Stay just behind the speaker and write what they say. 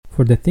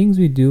For the things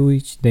we do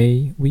each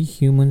day, we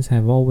humans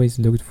have always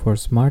looked for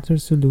smarter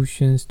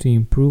solutions to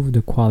improve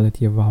the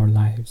quality of our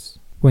lives.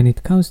 When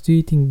it comes to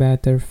eating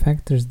better,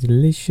 Factor's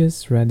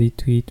delicious,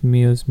 ready-to-eat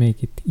meals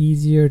make it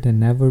easier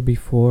than ever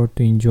before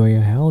to enjoy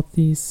a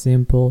healthy,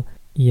 simple,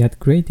 yet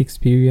great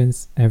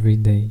experience every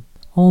day.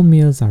 All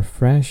meals are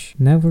fresh,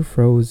 never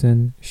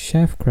frozen,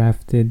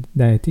 chef-crafted,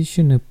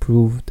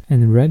 dietitian-approved,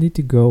 and ready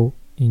to go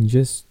in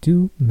just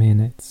 2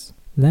 minutes.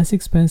 Less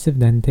expensive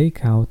than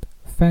takeout,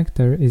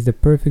 Factor is the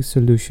perfect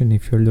solution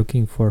if you're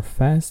looking for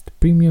fast,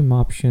 premium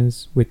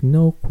options with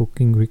no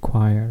cooking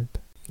required.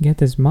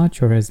 Get as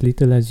much or as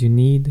little as you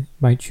need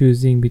by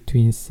choosing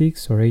between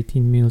 6 or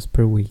 18 meals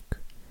per week.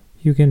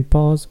 You can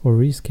pause or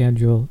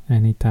reschedule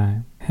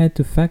anytime. Head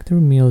to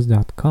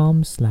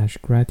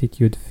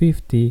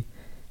factormeals.com/gratitude50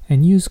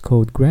 and use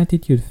code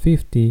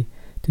gratitude50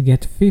 to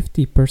get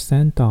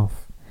 50%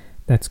 off.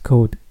 That's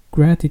code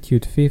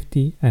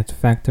gratitude50 at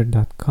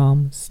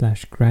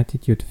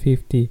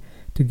factor.com/gratitude50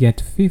 to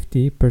get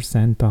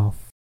 50%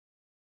 off.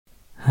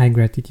 Hi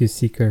Gratitude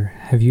Seeker,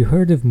 have you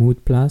heard of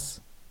Mood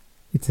Plus?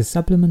 It's a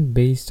supplement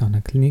based on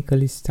a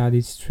clinically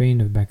studied strain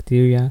of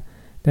bacteria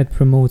that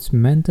promotes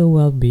mental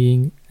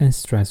well-being and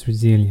stress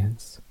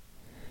resilience.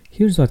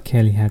 Here's what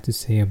Kelly had to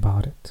say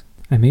about it.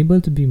 I'm able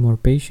to be more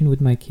patient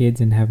with my kids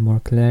and have more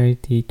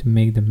clarity to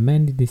make the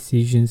many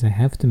decisions I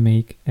have to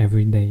make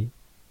every day.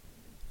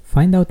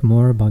 Find out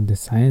more about the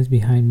science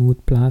behind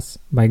Mood Plus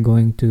by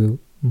going to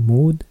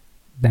mood-plus.com.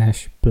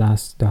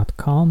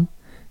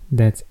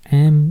 That's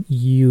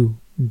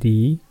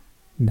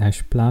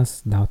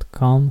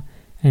MUD-plus.com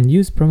and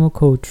use promo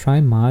code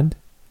TRYMOD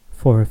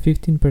for a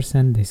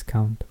 15%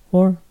 discount,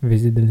 or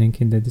visit the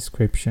link in the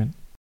description.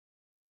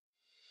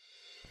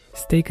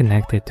 Stay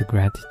connected to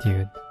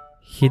gratitude.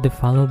 Hit the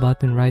follow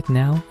button right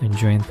now and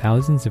join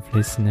thousands of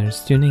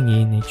listeners tuning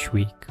in each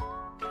week.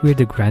 We're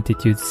the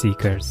Gratitude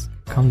Seekers.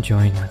 Come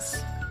join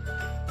us.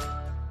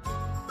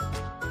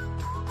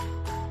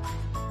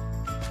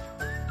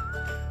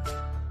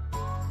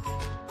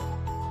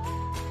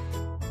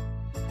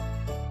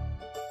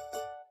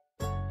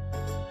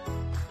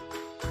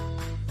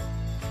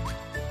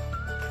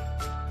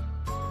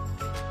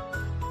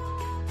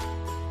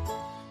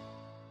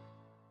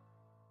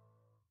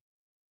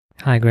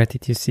 Hi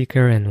Gratitude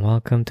Seeker, and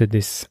welcome to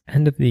this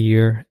end of the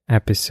year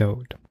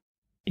episode.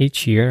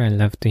 Each year I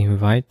love to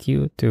invite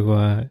you to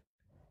a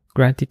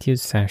gratitude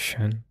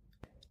session,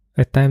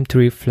 a time to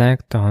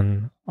reflect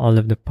on all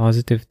of the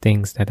positive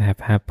things that have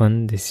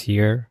happened this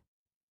year,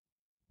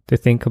 to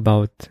think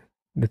about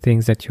the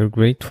things that you're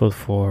grateful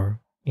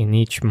for in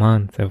each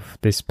month of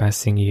this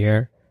passing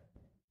year,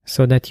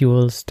 so that you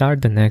will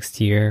start the next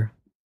year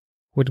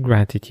with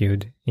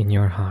gratitude in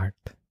your heart.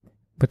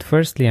 But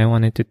firstly, I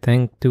wanted to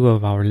thank 2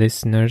 of our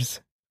listeners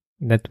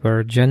that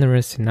were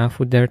generous enough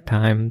with their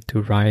time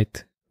to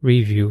write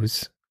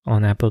reviews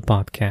on Apple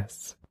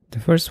Podcasts. The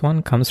first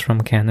one comes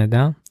from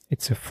Canada.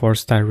 It's a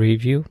 4-star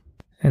review,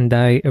 and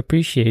I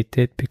appreciate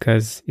it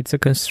because it's a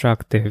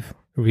constructive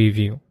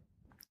review.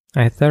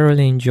 I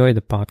thoroughly enjoy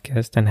the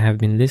podcast and have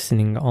been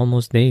listening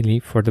almost daily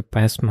for the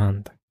past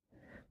month.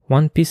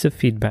 One piece of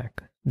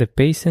feedback: the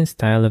pace and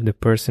style of the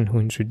person who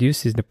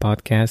introduces the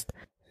podcast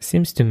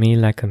seems to me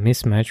like a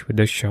mismatch with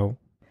the show.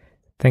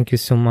 Thank you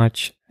so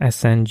much,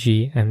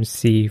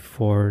 SNGMC,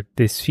 for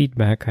this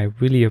feedback. I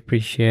really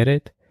appreciate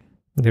it.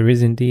 There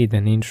is indeed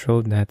an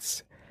intro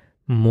that's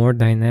more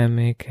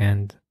dynamic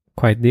and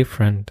quite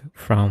different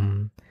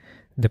from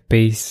the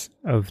pace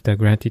of the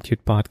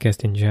Gratitude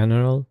podcast in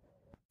general.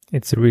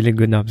 It's a really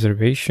good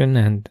observation,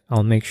 and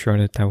I'll make sure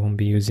that I won't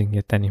be using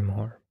it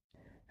anymore.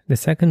 The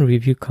second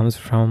review comes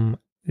from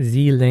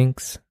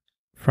Z-Links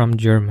from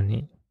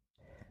Germany.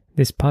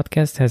 This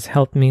podcast has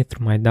helped me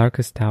through my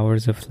darkest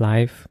hours of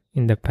life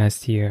in the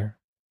past year.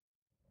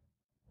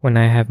 When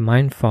I have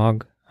mind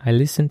fog, I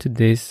listen to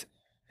this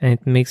and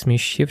it makes me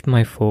shift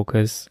my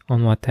focus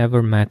on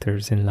whatever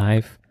matters in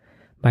life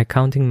by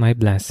counting my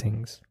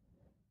blessings.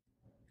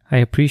 I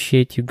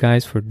appreciate you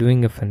guys for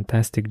doing a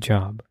fantastic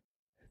job.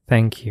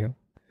 Thank you.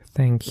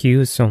 Thank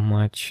you so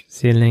much,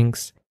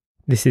 Z-Links.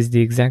 This is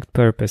the exact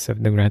purpose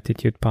of the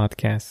Gratitude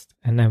podcast,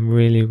 and I'm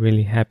really,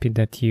 really happy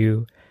that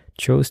you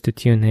chose to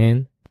tune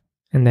in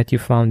and that you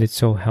found it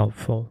so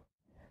helpful.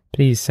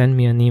 Please send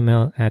me an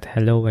email at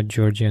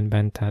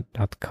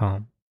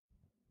hello@georgianbentat.com.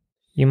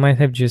 You might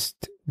have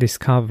just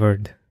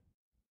discovered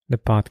the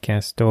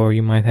podcast, or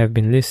you might have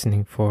been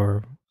listening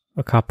for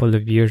a couple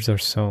of years or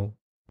so.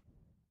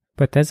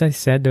 But as I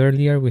said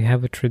earlier, we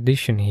have a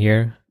tradition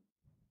here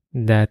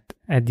that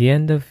at the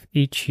end of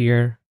each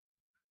year,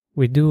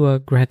 we do a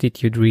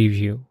gratitude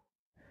review.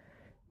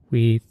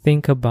 We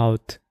think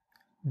about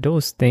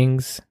those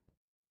things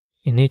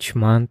in each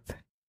month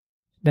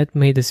that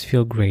made us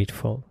feel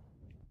grateful.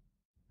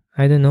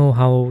 I don't know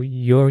how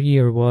your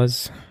year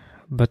was,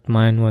 but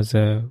mine was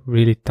a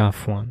really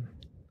tough one.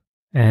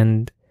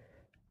 And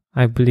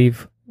I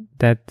believe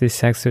that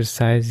this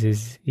exercise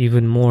is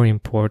even more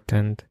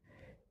important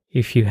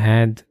if you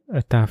had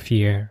a tough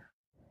year.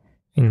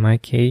 In my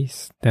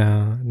case,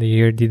 the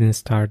year didn't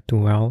start too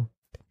well.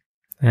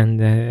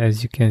 And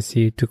as you can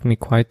see, it took me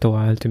quite a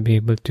while to be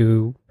able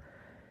to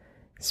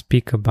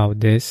speak about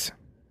this.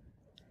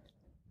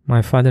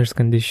 My father's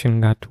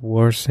condition got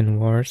worse and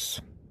worse.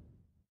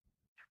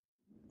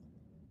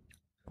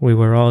 We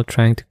were all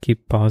trying to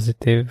keep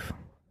positive,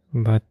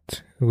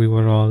 but we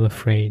were all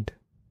afraid.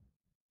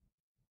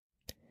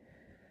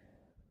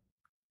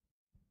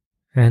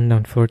 And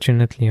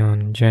unfortunately,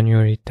 on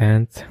January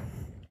 10th,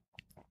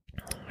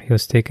 he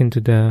was taken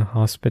to the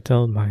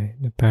hospital by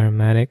the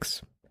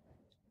paramedics,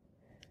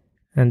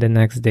 and the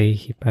next day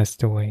he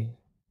passed away.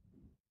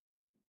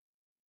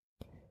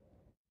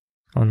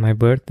 On my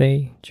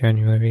birthday,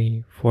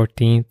 January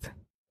 14th,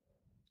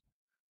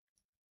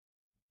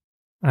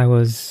 I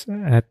was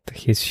at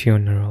his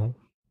funeral.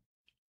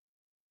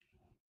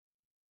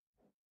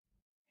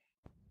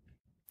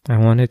 I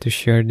wanted to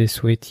share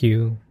this with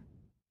you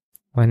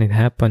when it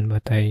happened,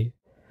 but I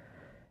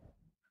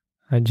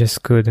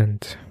just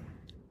couldn't.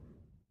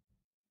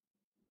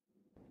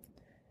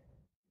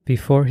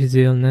 Before his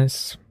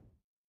illness,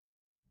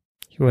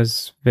 he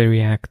was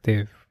very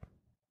active,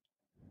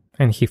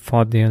 and he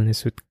fought the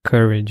illness with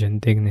courage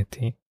and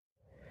dignity.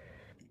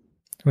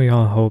 We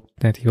all hoped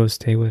that he will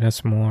stay with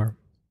us more.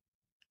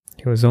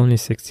 He was only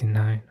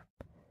 69.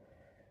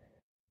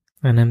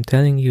 And I'm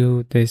telling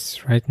you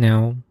this right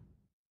now,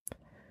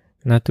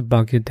 not to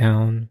bog you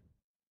down,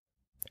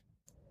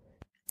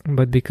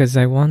 but because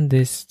I want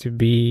this to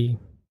be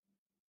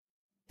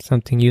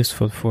something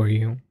useful for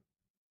you.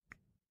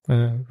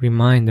 A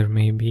reminder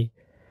maybe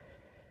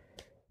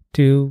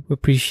to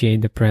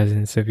appreciate the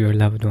presence of your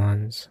loved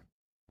ones,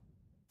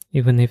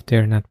 even if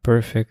they're not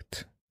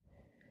perfect,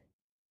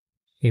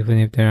 even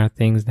if there are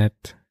things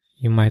that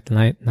you might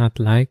not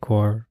like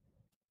or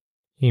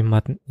you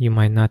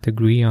might not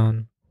agree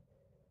on.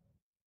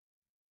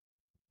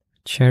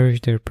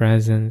 Cherish their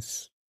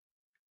presence.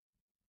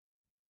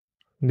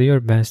 Do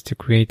your best to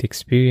create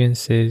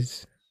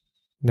experiences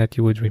that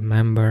you would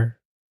remember.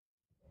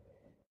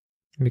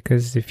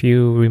 Because if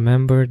you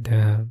remember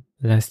the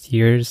last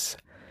year's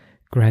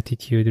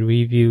gratitude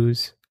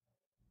reviews,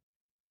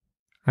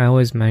 I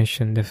always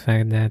mention the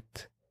fact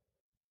that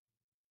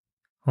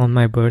on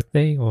my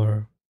birthday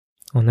or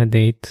on a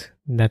date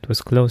that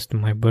was close to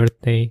my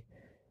birthday,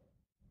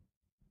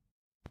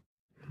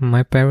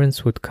 my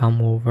parents would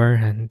come over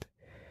and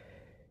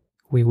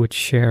we would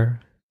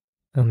share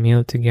a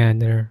meal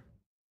together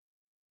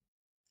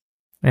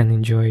and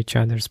enjoy each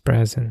other's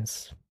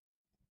presence.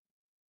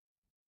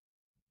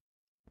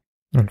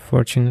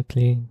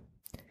 Unfortunately,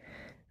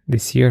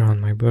 this year on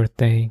my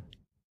birthday,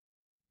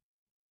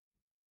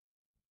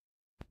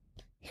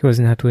 he was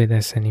not with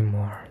us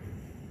anymore.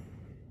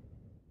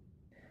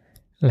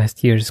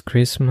 Last year's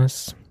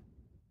Christmas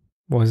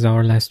was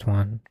our last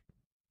one.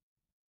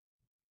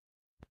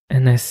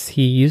 And as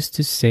he used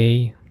to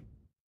say,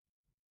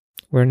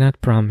 we're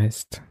not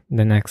promised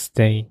the next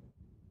day.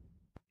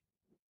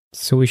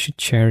 So we should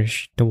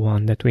cherish the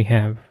one that we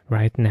have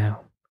right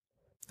now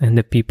and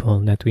the people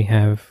that we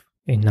have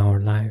in our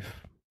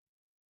life.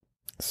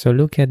 So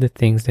look at the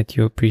things that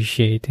you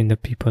appreciate in the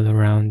people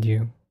around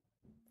you,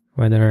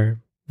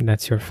 whether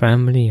that's your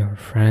family or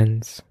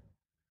friends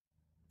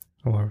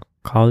or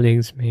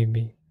colleagues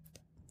maybe,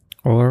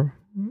 or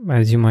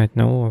as you might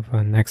know of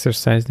an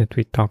exercise that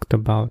we talked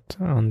about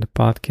on the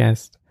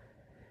podcast,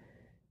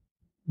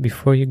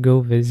 before you go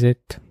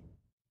visit,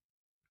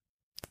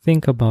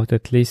 think about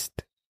at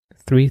least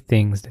 3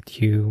 things that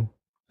you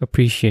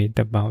appreciate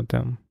about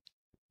them.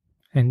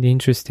 And the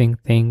interesting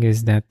thing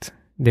is that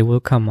they will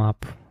come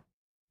up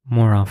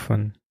more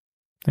often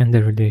and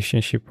the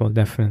relationship will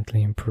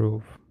definitely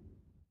improve.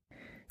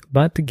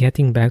 But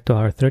getting back to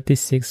our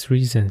 36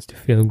 reasons to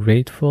feel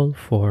grateful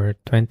for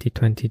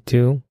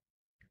 2022,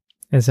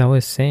 as I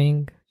was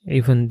saying,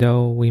 even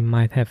though we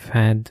might have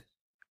had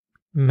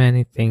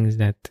many things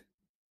that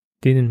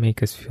didn't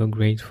make us feel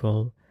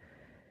grateful,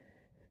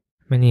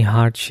 many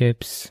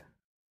hardships,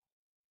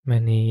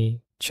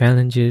 many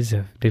challenges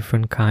of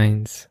different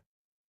kinds,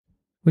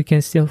 we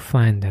can still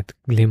find that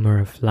glimmer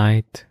of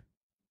light,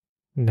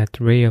 that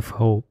ray of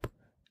hope,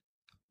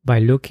 by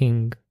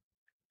looking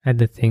at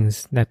the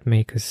things that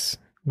make us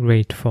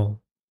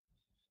grateful,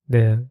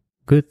 the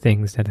good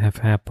things that have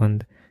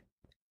happened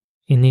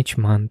in each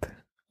month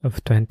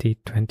of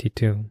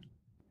 2022.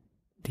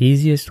 The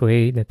easiest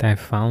way that I've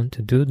found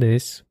to do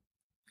this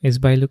is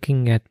by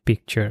looking at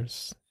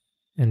pictures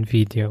and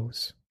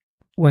videos.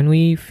 When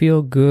we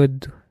feel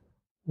good,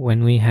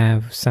 when we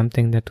have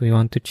something that we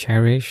want to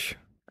cherish,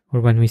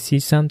 or when we see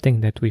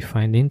something that we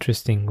find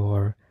interesting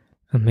or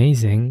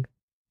amazing,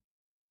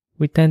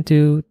 we tend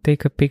to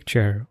take a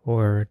picture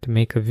or to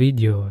make a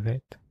video of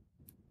it.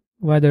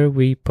 Whether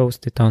we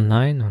post it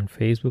online on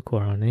Facebook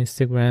or on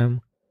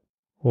Instagram,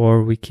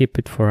 or we keep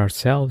it for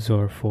ourselves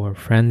or for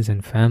friends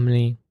and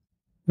family,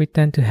 we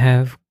tend to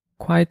have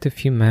quite a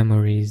few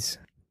memories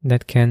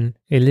that can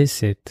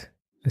elicit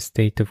a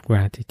state of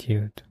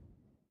gratitude.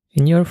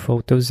 In your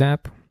Photos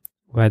app,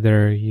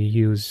 whether you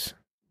use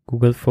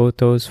Google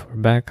Photos for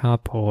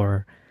backup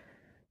or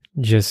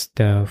just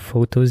the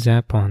Photos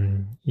app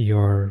on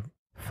your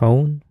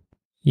phone,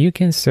 You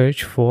can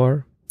search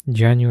for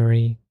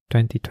January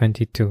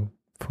 2022,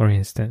 for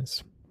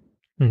instance.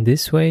 In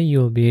this way,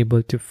 you'll be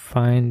able to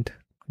find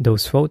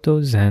those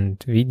photos and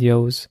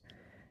videos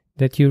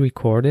that you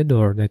recorded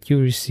or that you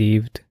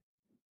received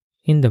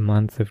in the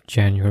month of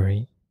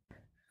January.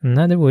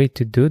 Another way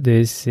to do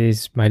this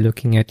is by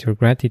looking at your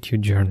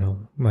gratitude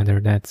journal,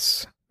 whether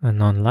that's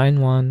an online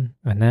one,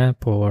 an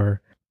app,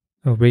 or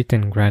a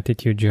written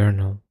gratitude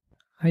journal.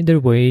 Either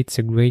way, it's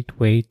a great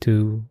way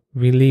to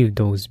relive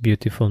those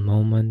beautiful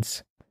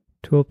moments,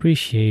 to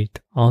appreciate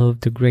all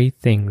of the great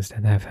things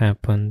that have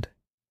happened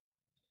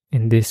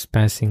in this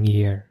passing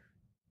year.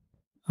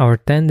 Our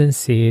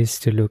tendency is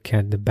to look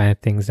at the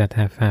bad things that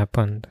have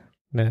happened,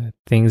 the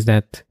things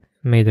that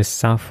made us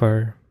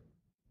suffer,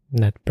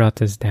 that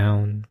brought us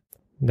down,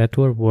 that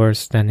were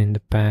worse than in the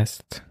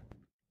past.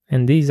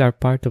 And these are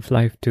part of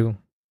life too.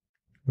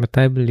 But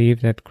I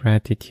believe that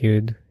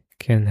gratitude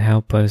can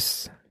help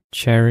us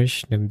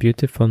cherish the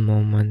beautiful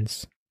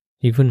moments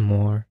even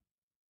more,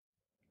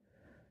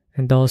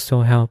 and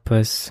also help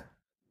us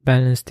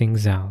balance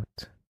things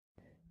out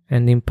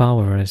and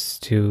empower us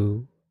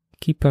to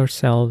keep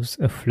ourselves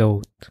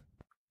afloat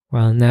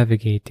while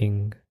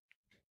navigating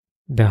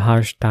the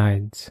harsh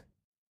tides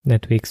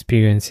that we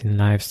experience in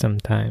life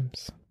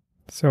sometimes.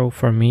 So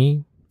for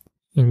me,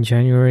 in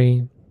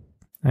January,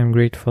 I'm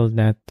grateful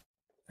that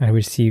I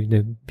received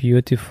a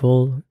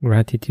beautiful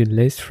gratitude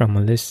list from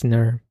a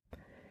listener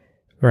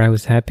where I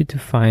was happy to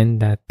find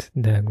that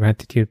the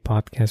gratitude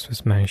podcast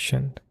was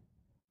mentioned.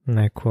 And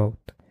I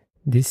quote,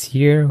 "This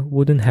year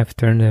wouldn't have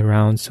turned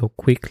around so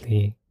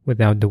quickly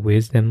without the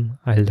wisdom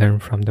I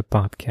learned from the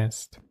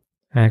podcast."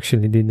 I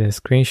actually did a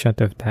screenshot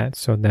of that,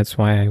 so that's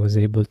why I was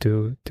able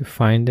to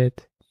find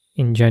it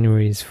in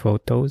January's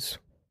photos.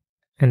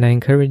 And I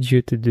encourage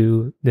you to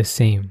do the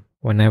same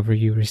whenever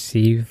you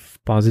receive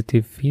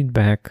positive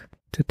feedback,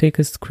 to take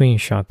a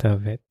screenshot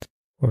of it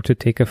or to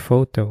take a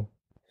photo.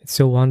 It's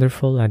so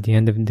wonderful at the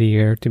end of the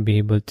year to be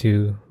able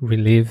to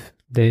relive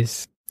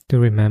this, to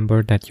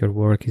remember that your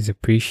work is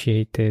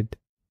appreciated,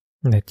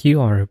 that you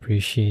are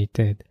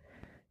appreciated,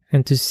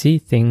 and to see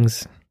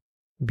things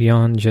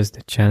beyond just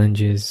the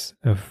challenges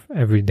of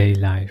everyday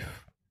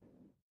life.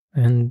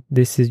 And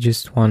this is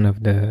just one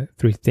of the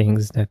 3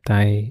 things that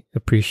I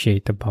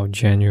appreciate about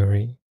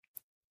January.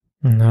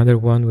 Another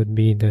one would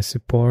be the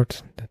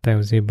support that I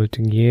was able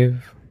to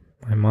give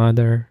my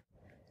mother,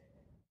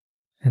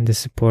 and the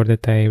support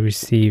that I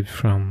received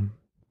from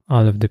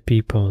all of the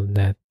people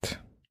that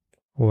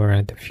were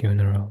at the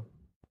funeral.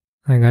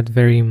 I got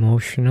very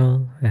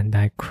emotional and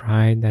I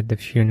cried at the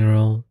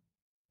funeral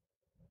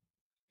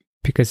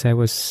because I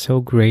was so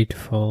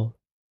grateful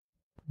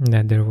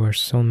that there were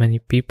so many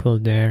people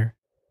there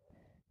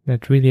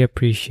that really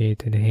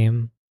appreciated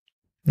him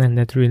and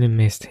that really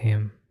missed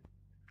him.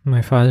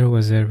 My father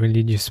was a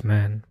religious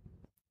man.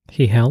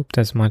 He helped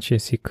as much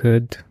as he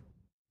could,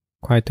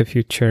 quite a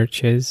few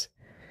churches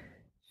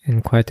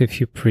and quite a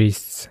few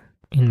priests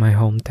in my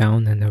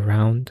hometown and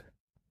around.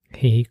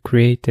 He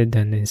created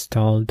and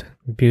installed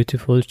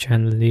beautiful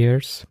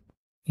chandeliers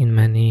in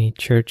many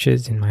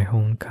churches in my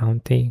home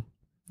county.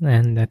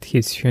 And at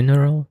his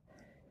funeral,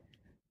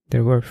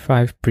 there were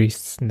 5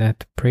 priests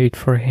that prayed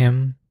for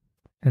him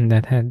and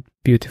that had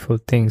beautiful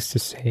things to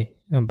say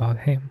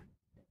about him.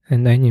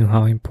 And I knew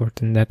how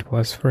important that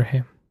was for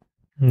him.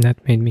 And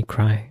that made me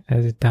cry,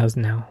 as it does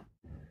now.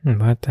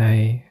 But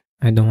I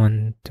don't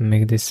want to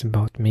make this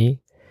about me.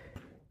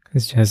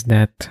 It's just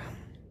that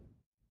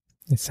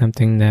it's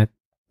something that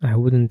I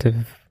wouldn't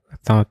have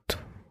thought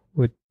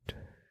would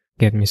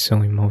get me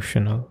so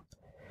emotional.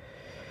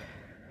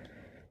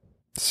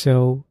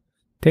 So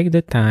take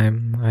the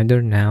time,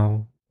 either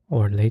now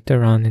or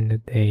later on in the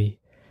day,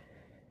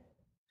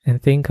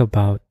 and think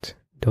about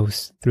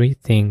those 3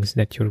 things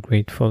that you're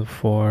grateful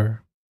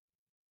for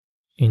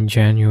in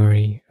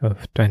January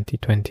of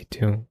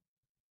 2022.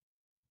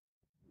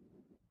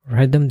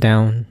 Write them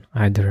down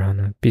either on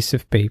a piece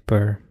of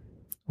paper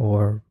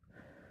or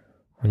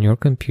on your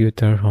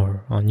computer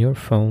or on your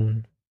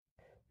phone,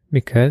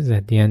 because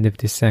at the end of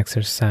this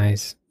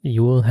exercise,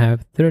 you will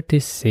have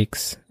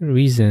 36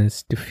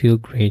 reasons to feel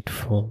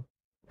grateful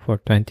for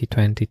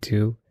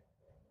 2022.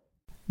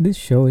 This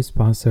show is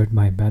sponsored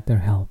by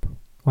BetterHelp.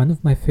 One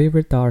of my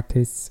favorite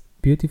artists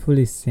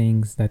beautifully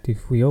sings that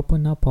if we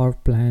open up our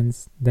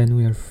plans, then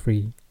we are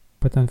free.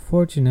 But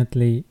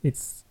unfortunately,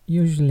 it's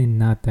usually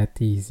not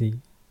that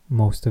easy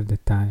most of the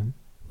time.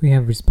 We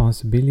have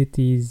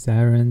responsibilities,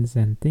 errands,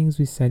 and things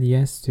we said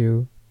yes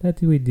to that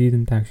we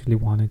didn't actually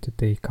want to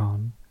take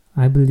on.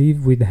 I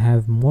believe we'd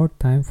have more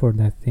time for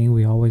that thing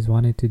we always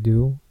wanted to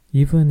do,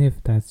 even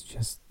if that's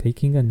just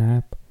taking a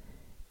nap,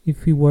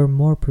 if we were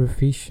more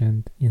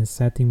proficient in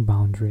setting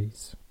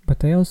boundaries.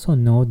 But I also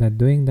know that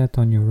doing that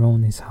on your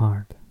own is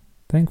hard.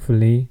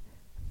 Thankfully,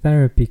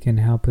 therapy can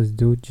help us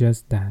do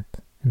just that.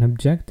 An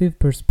objective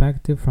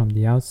perspective from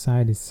the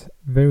outside is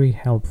very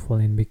helpful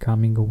in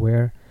becoming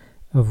aware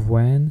of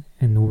when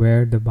and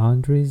where the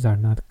boundaries are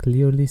not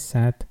clearly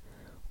set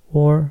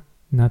or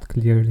not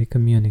clearly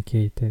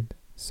communicated.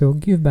 So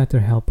give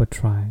BetterHelp a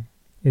try.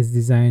 is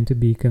designed to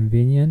be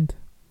convenient,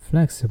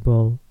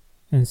 flexible,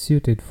 and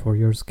suited for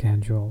your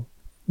schedule.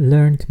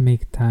 Learn to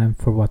make time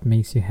for what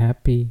makes you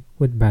happy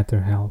with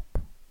BetterHelp.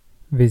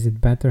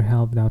 Visit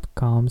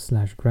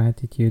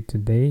betterhelp.com/gratitude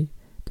today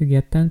to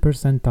get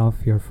 10%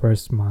 off your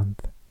first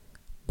month.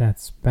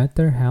 That's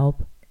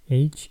BetterHelp,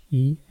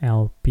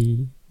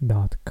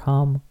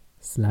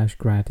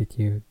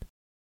 HELP.com/gratitude.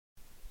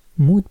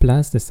 Mood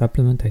Plus, the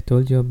supplement I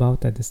told you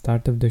about at the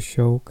start of the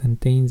show,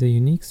 contains a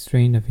unique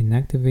strain of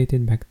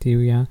inactivated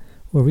bacteria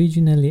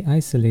originally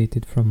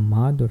isolated from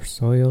mud or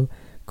soil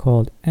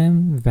called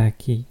M.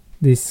 vaccae.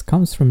 This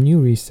comes from new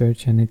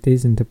research and it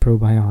isn't a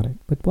probiotic.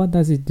 But what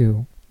does it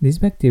do? This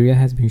bacteria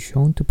has been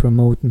shown to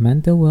promote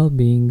mental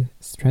well-being,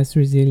 stress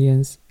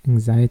resilience,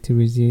 anxiety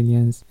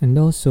resilience, and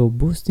also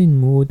boosting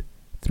mood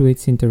through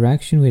its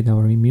interaction with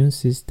our immune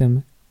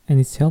system and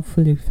its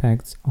helpful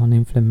effects on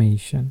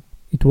inflammation.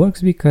 It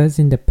works because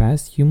in the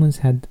past humans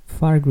had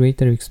far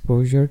greater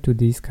exposure to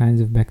these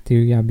kinds of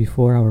bacteria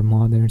before our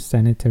modern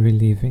sanitary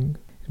living.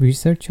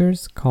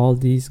 Researchers call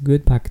these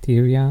good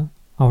bacteria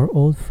our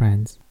old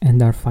friends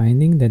and are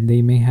finding that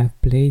they may have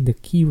played a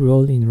key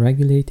role in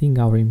regulating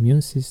our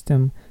immune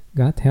system,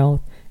 gut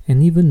health,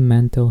 and even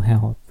mental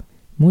health.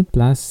 Mood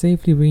Plus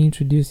safely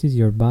reintroduces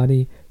your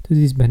body to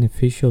these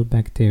beneficial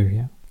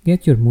bacteria.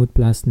 Get your Mood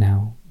Plus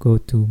now. Go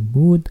to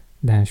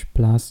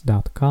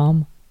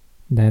mood-plus.com.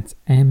 That's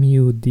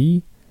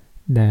MUD-PLUS.com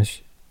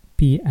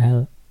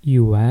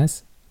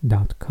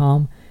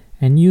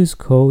and use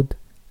code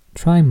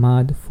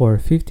TRYMUD for a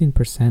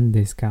 15%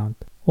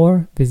 discount.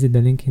 Or visit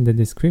the link in the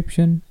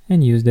description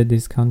and use the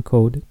discount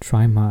code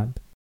TRYMUD.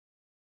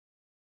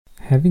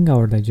 Having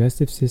our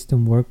digestive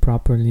system work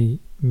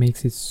properly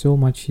makes it so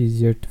much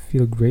easier to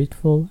feel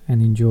grateful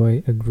and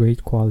enjoy a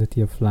great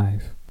quality of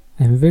life.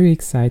 I'm very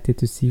excited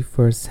to see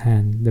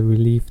firsthand the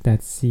relief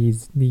that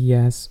Seed's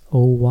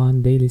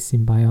DS-01 Daily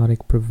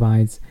Symbiotic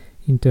provides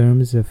in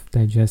terms of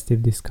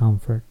digestive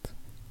discomfort.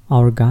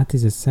 Our gut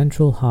is a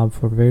central hub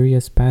for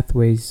various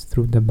pathways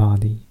through the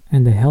body,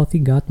 and a healthy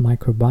gut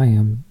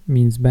microbiome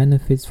means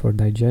benefits for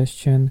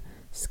digestion,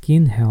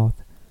 skin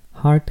health,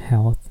 heart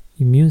health,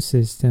 immune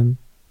system,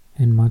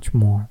 and much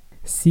more.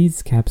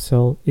 Seed's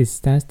capsule is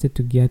tested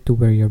to get to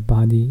where your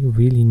body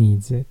really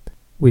needs it.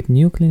 With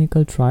new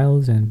clinical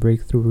trials and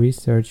breakthrough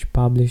research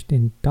published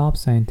in top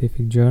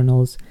scientific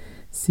journals,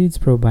 Seed's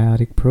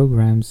probiotic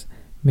programs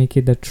make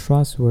it a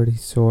trustworthy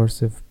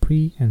source of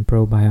pre- and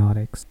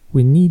probiotics.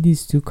 We need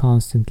these two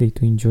constantly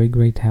to enjoy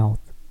great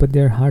health, but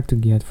they're hard to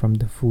get from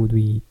the food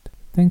we eat.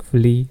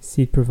 Thankfully,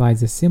 Seed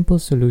provides a simple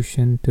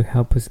solution to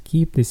help us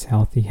keep this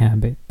healthy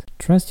habit.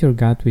 Trust your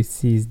gut with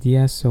Seed's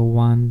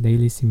DS-01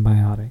 Daily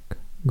Symbiotic.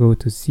 Go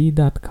to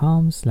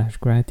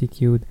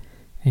seed.com/gratitude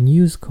and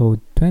use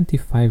code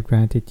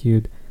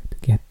 25gratitude to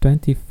get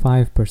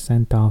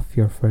 25% off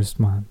your first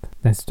month.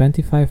 That's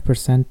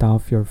 25%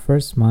 off your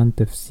first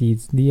month of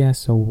Seed's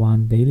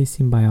DS-01 Daily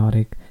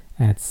Symbiotic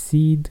at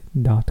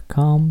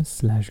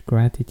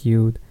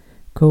seed.com/gratitude,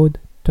 code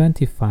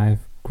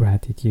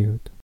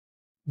 25gratitude.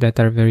 That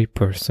are very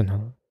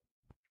personal.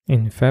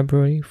 In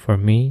February, for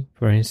me,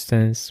 for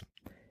instance,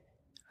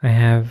 I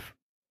have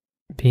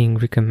been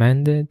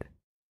recommended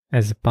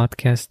as a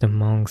podcast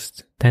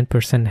amongst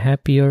 10%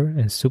 Happier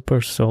and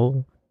Super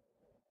Soul,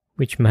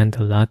 which meant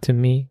a lot to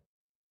me.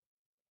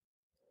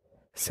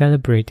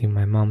 Celebrating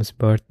my mom's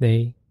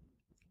birthday,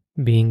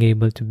 being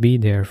able to be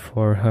there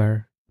for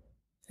her,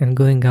 and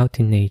going out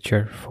in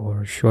nature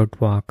for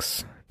short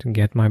walks to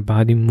get my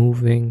body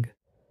moving,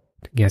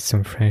 to get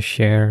some fresh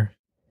air,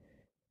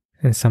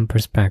 and some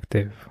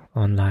perspective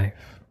on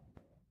life.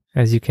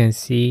 As you can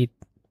see,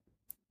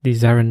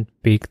 these aren't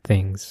big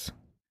things.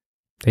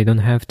 They don't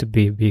have to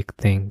be big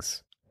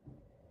things,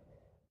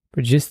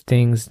 but just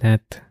things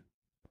that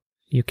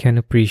you can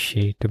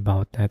appreciate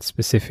about that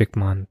specific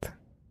month.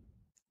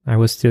 I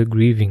was still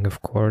grieving,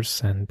 of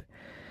course, and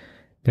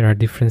there are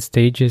different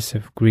stages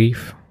of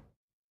grief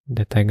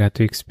that I got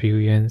to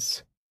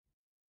experience.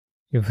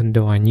 Even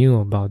though I knew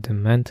about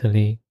them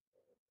mentally,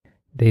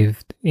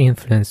 they've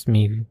influenced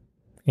me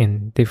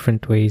in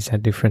different ways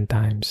at different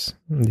times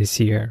this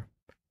year.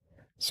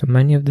 So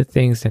many of the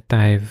things that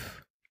I've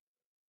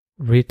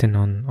written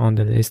on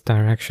the list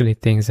are actually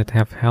things that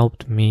have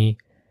helped me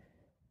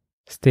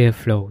stay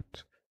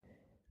afloat.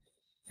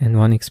 And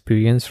one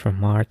experience from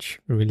March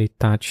really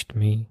touched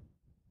me,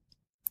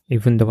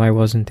 even though I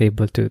wasn't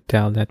able to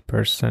tell that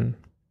person.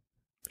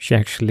 She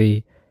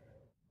actually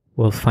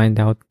will find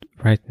out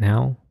right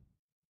now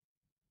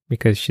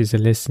because she's a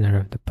listener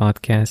of the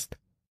podcast.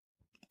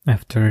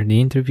 After the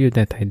interview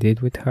that I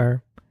did with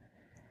her,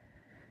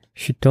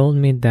 she told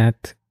me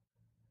that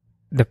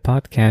the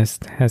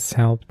podcast has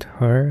helped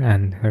her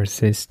and her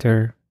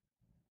sister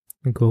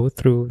go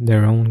through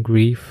their own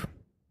grief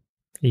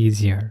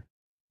easier.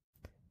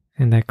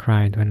 And I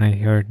cried when I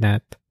heard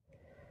that.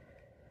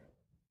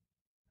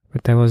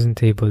 But I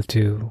wasn't able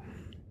to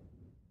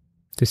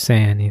say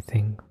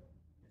anything.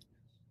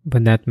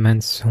 But that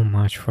meant so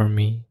much for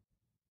me.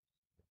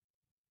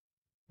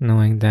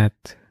 Knowing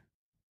that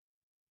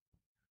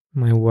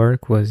My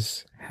work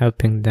was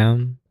helping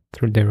them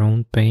through their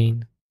own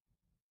pain,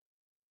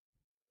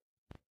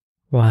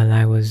 while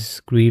I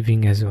was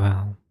grieving as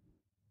well.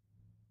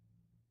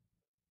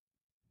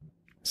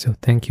 So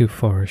thank you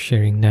for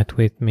sharing that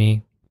with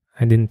me.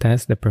 I didn't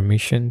ask the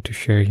permission to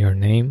share your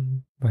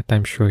name, but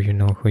I'm sure you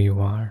know who you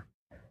are.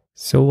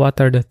 So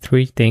what are the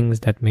 3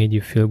 things that made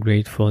you feel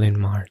grateful in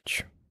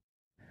March?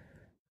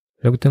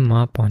 Look them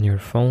up on your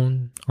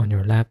phone, on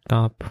your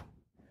laptop.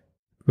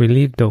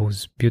 Relive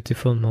those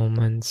beautiful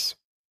moments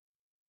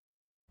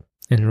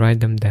and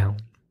write them down.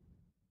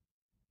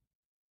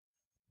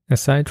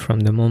 Aside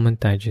from the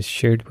moment I just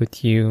shared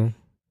with you,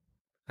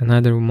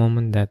 another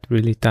moment that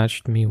really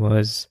touched me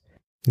was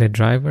the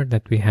driver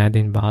that we had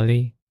in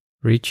Bali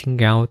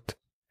reaching out,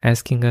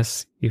 asking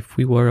us if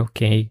we were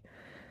okay,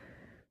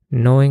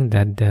 knowing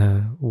that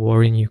the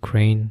war in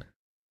Ukraine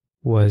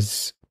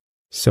was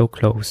so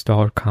close to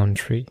our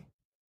country.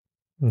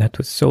 That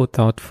was so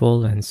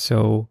thoughtful and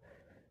so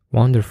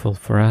wonderful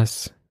for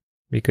us,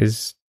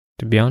 because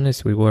to be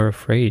honest, we were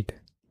afraid.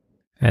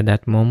 At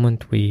that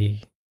moment,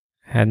 we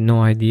had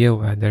no idea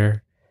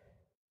whether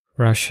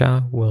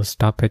Russia will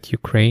stop at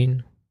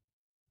Ukraine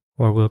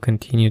or will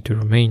continue to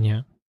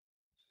Romania.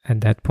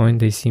 At that point,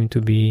 they seemed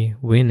to be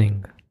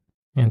winning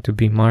and to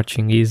be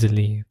marching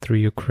easily through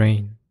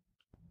Ukraine.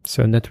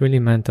 So that really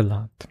meant a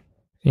lot.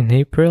 In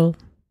April,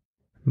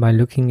 by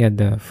looking at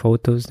the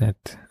photos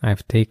that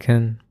I've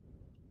taken,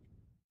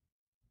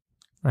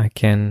 I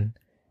can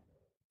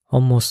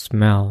almost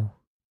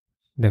smell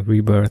the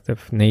rebirth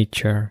of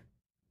nature,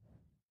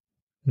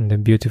 and the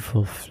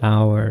beautiful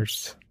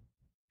flowers,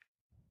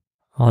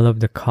 all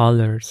of the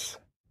colors,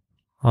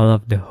 all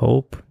of the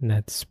hope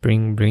that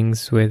spring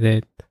brings with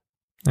it.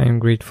 I am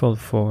grateful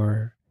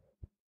for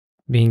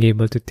being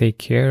able to take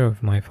care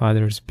of my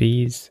father's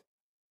bees.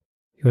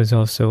 He was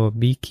also a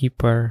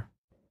beekeeper,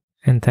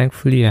 and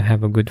thankfully I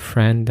have a good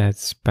friend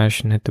that's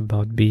passionate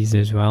about bees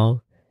as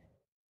well,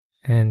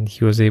 and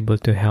he was able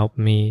to help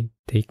me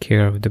take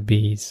care of the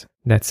bees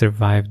that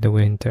survived the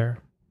winter.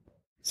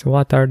 So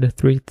what are the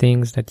 3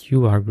 things that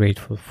you are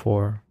grateful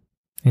for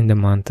in the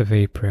month of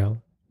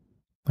April?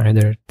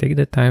 Either take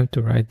the time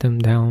to write them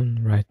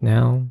down right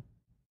now,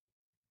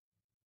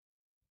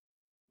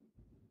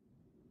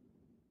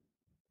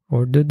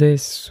 or do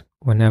this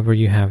whenever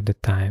you have the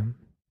time.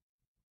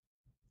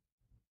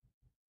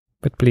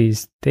 But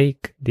please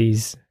take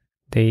these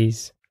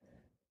days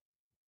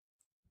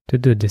to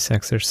do this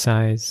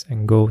exercise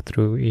and go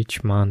through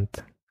each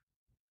month.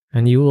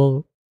 And you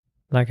will,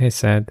 like I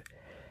said,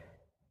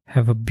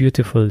 have a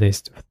beautiful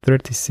list of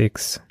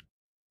 36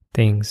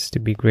 things to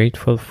be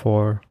grateful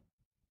for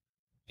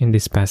in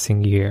this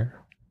passing year.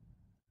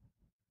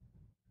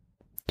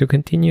 To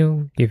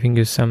continue giving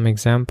you some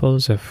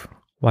examples of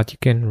what you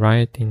can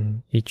write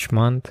in each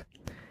month,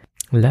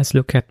 let's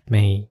look at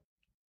May.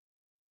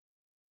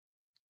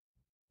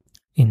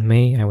 In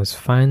May, I was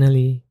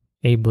finally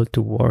able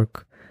to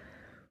work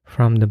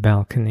from the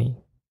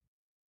balcony,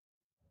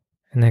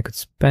 and I could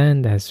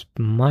spend as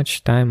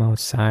much time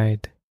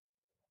outside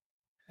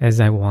as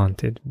I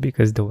wanted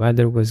because the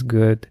weather was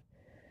good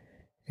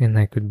and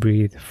I could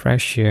breathe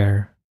fresh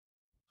air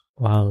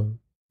while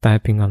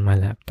typing on my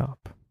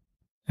laptop.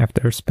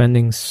 After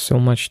spending so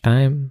much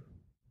time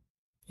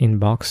in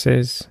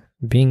boxes,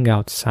 being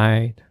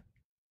outside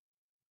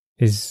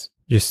is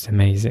just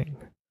amazing.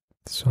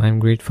 So I'm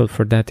grateful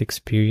for that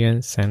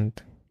experience and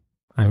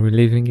I'm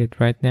reliving it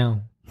right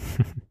now.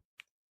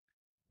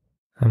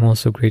 I'm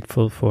also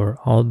grateful for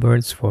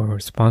Allbirds for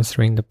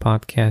sponsoring the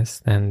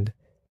podcast and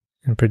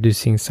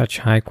producing such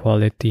high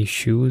quality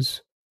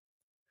shoes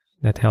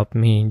that help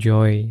me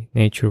enjoy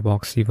nature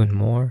walks even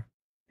more.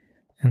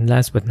 And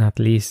last but not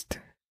least,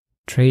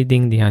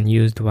 trading the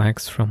unused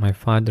wax from my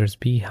father's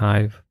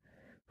beehive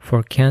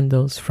for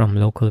candles from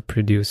local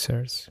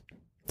producers.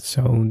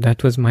 So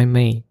that was my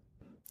May.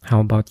 How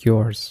about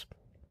yours?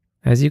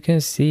 As you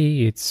can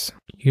see, it's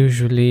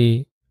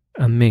usually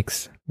a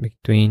mix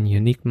between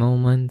unique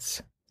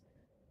moments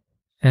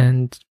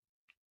and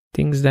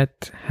things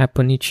that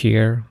happen each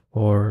year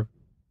or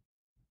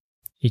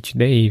each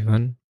day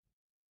even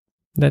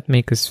that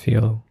make us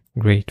feel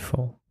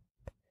grateful.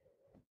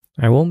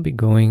 I won't be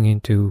going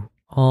into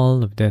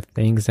all of the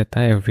things that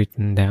I have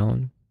written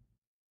down.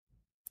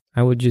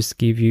 I would just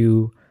give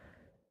you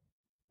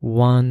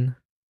one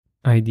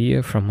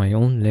idea from my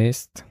own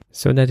list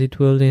so that it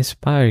will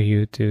inspire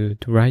you to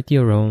write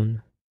your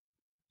own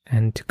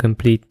and to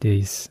complete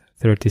these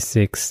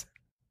 36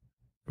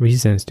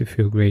 reasons to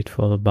feel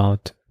grateful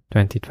about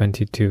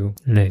 2022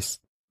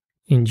 list.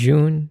 In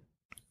June,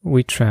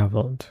 we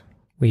traveled.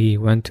 We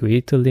went to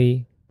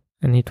Italy,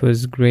 and it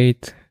was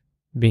great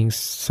being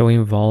so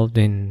involved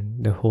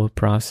in the whole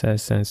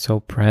process and so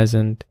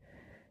present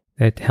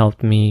that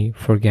helped me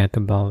forget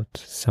about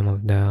some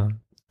of the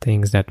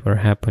things that were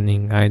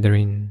happening either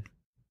in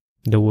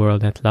the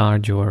world at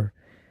large or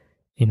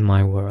in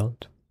my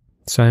world.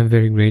 So I'm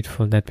very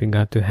grateful that we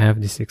got to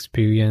have this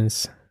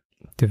experience,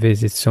 to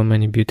visit so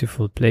many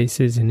beautiful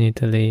places in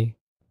Italy,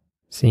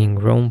 seeing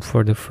Rome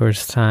for the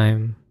first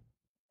time,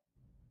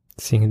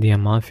 seeing the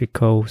Amalfi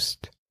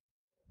Coast,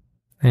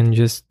 and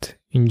just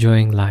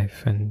enjoying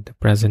life and the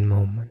present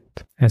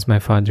moment. As my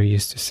father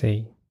used to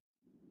say,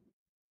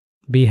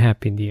 be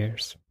happy,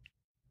 dears.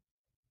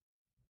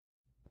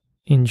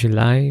 In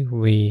July,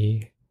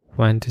 we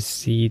went to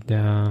see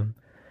the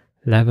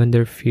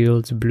lavender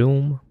fields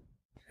bloom,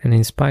 and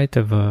in spite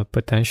of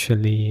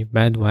potentially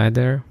bad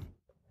weather,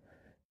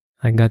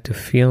 I got to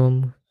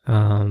film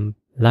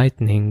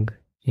lightning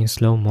in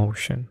slow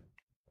motion.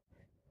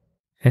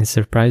 And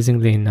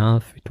surprisingly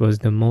enough, it was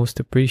the most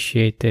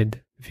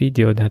appreciated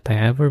video that I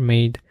ever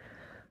made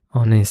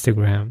on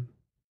Instagram.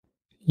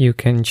 You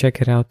can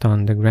check it out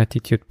on the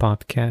Gratitude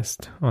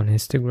Podcast on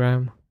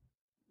Instagram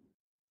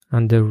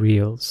under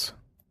Reels.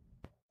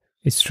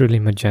 It's truly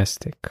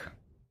majestic.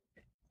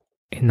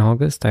 In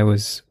August, I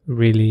was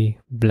really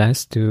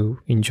blessed to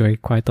enjoy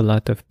quite a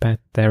lot of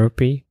pet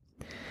therapy,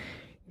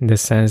 in the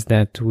sense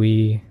that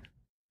we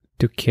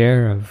took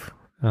care of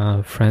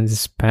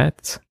friends'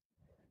 pets,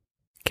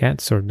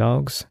 cats or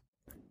dogs,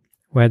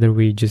 whether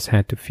we just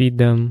had to feed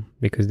them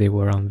because they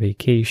were on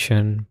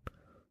vacation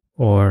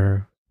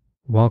or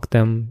walk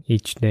them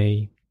each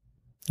day.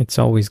 It's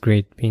always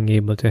great being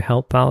able to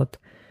help out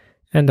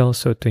and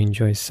also to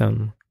enjoy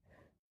some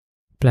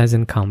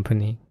pleasant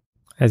company.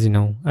 As you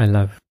know, I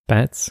love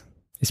pets,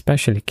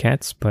 especially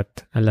cats,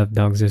 but I love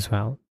dogs as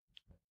well.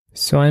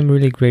 So I'm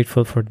really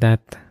grateful for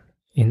that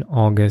in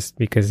August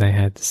because I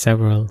had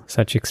several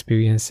such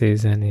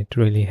experiences and it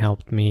really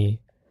helped me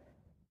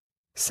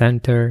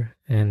center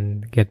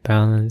and get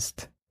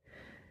balanced.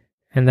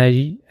 And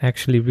I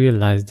actually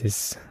realized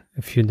this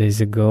a few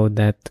days ago,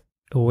 that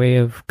a way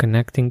of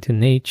connecting to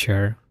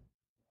nature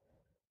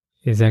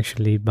is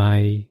actually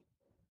by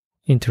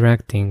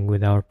interacting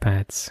with our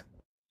pets.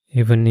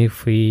 Even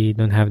if we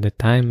don't have the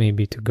time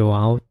maybe to go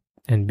out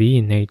and be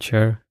in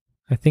nature,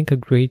 I think a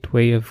great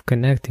way of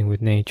connecting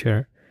with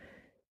nature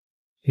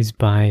is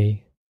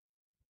by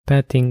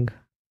petting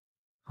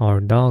our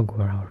dog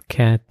or our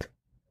cat,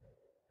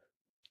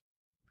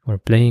 or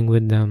playing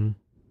with them,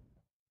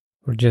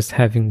 or just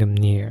having them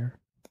near.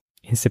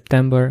 In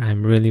September,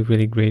 I'm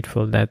really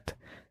grateful that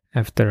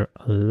after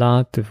a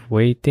lot of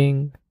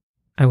waiting,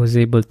 I was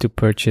able to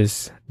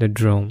purchase the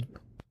drone.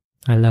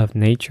 I love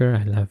nature,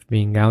 I love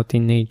being out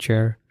in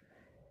nature,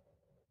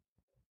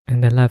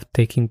 and I love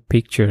taking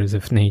pictures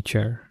of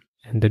nature.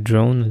 And the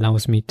drone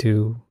allows me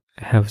to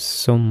have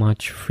so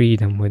much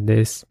freedom with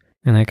this,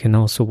 and I can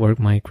also work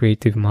my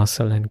creative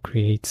muscle and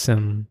create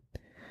some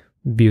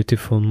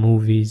beautiful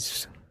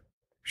movies,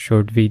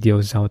 short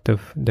videos out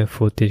of the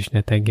footage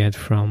that I get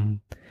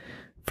from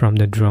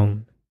the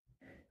drone.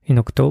 In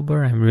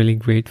October, I'm really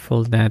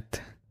grateful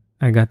that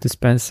I got to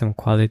spend some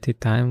quality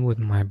time with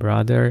my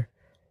brother,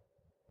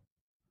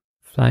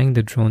 flying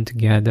the drone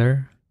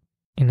together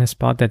in a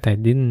spot that I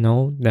didn't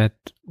know that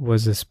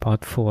was a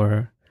spot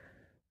for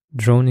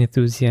drone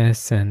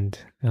enthusiasts and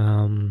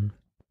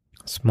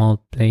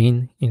small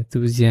plane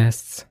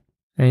enthusiasts.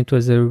 And it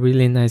was a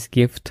really nice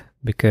gift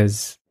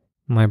because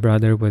my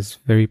brother was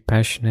very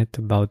passionate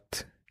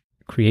about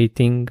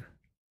creating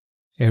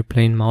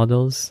airplane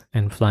models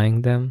and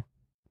flying them.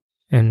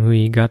 And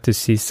we got to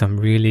see some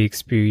really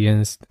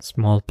experienced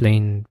small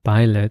plane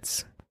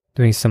pilots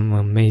doing some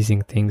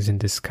amazing things in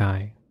the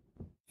sky.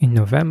 In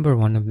November,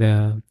 one of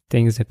the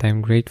things that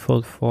I'm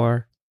grateful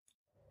for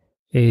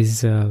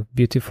is a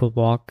beautiful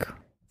walk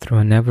through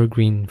an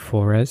evergreen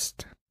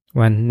forest.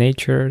 When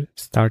nature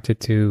started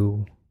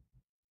to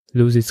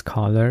lose its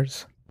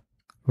colors,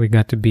 we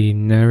got to be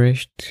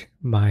nourished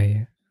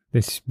by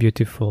this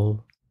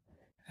beautiful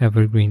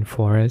evergreen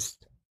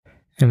forest.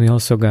 And we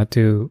also got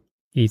to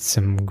eat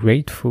some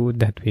great food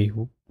that we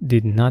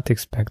did not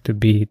expect to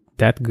be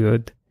that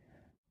good,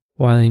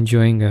 while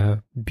enjoying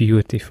a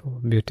beautiful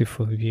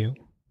view.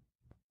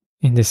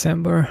 In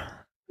December,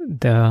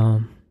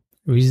 the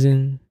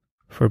reason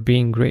for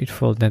being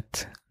grateful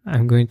that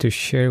I'm going to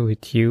share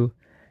with you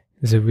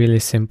is a really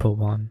simple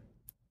one,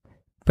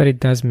 but it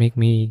does make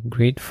me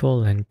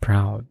grateful and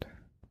proud.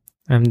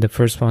 I'm the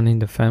first one in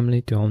the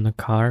family to own a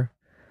car,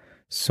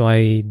 so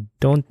I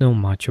don't know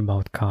much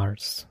about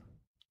cars.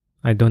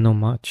 I don't know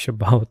much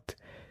about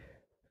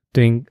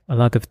doing a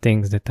lot of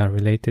things that are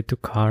related to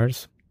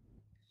cars.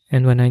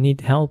 And when I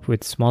need help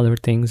with smaller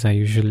things, I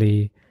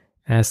usually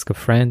ask a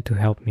friend to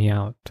help me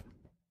out.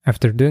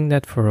 After doing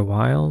that for a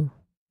while,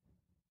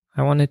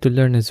 I wanted to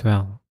learn as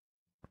well.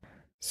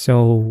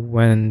 So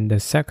when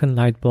the second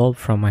light bulb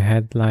from my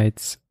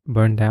headlights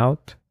burned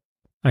out,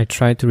 I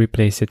tried to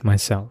replace it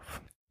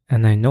myself.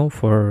 And I know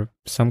for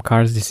some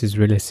cars this is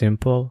really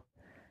simple,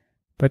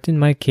 but in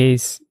my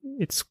case,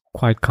 it's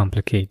quite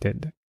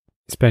complicated,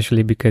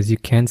 especially because you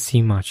can't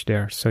see much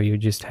there, so you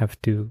just have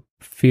to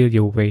feel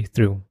your way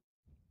through.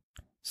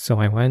 So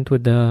I went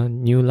with the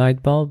new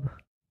light bulb,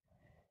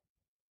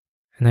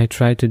 and I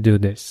tried to do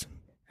this.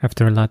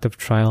 After a lot of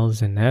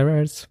trials and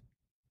errors,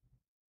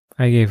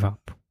 I gave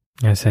up.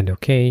 I said,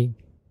 okay,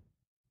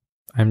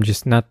 I'm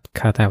just not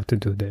cut out to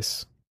do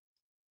this.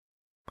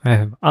 I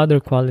have other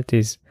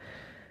qualities,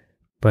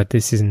 but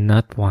this is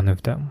not one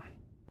of them.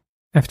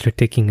 After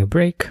taking a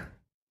break,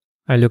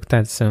 I looked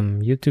at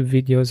some YouTube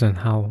videos on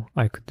how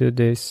I could do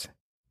this,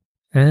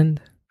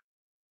 and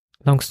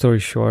long story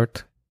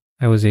short,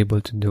 I was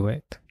able to do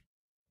it.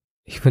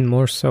 Even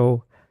more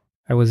so,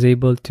 I was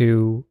able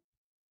to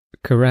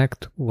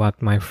correct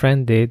what my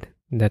friend did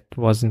that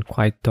wasn't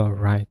quite all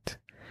right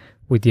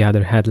with the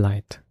other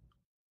headlight.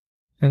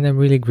 And I'm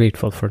really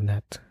grateful for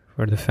that,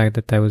 for the fact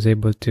that I was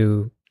able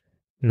to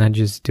not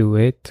just do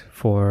it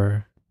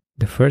for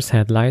the first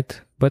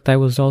headlight, but I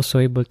was also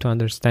able to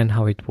understand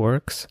how it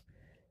works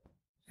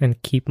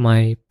and keep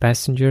my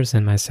passengers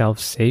and myself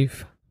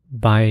safe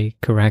by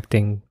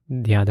correcting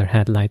the other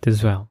headlight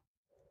as well.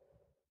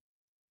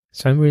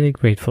 So I'm really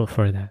grateful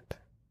for that.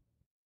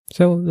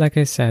 So, like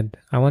I said,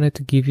 I wanted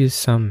to give you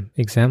some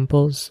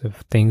examples of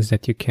things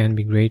that you can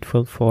be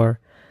grateful for.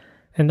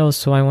 And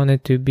also I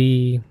wanted to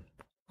be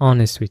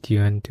honest with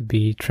you and to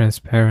be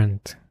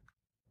transparent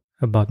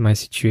about my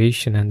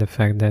situation and the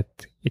fact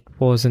that it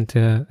wasn't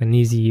an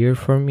easy year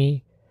for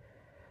me.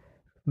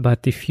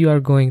 But if you are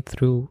going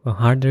through a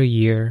harder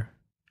year,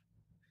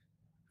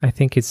 I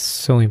think it's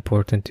so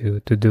important to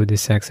do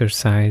this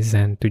exercise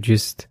and to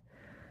just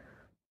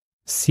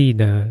see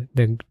the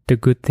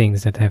good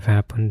things that have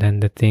happened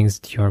and the things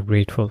that you are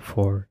grateful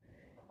for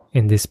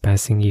in this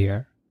passing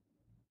year.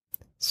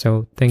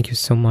 So thank you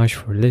so much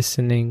for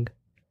listening.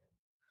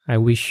 I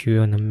wish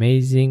you an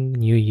amazing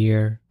new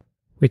year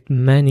with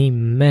many,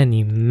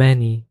 many,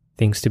 many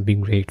things to be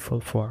grateful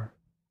for.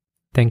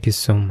 Thank you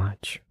so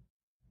much.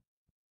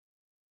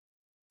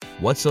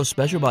 What's so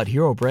special about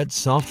Hero Bread's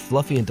soft,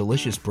 fluffy, and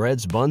delicious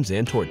breads, buns,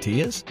 and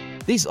tortillas?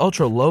 These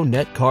ultra-low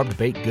net-carb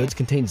baked goods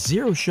contain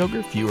zero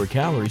sugar, fewer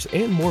calories,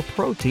 and more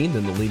protein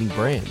than the leading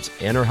brands,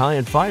 and are high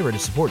in fiber to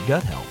support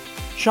gut health.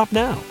 Shop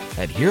now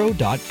at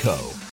Hero.co.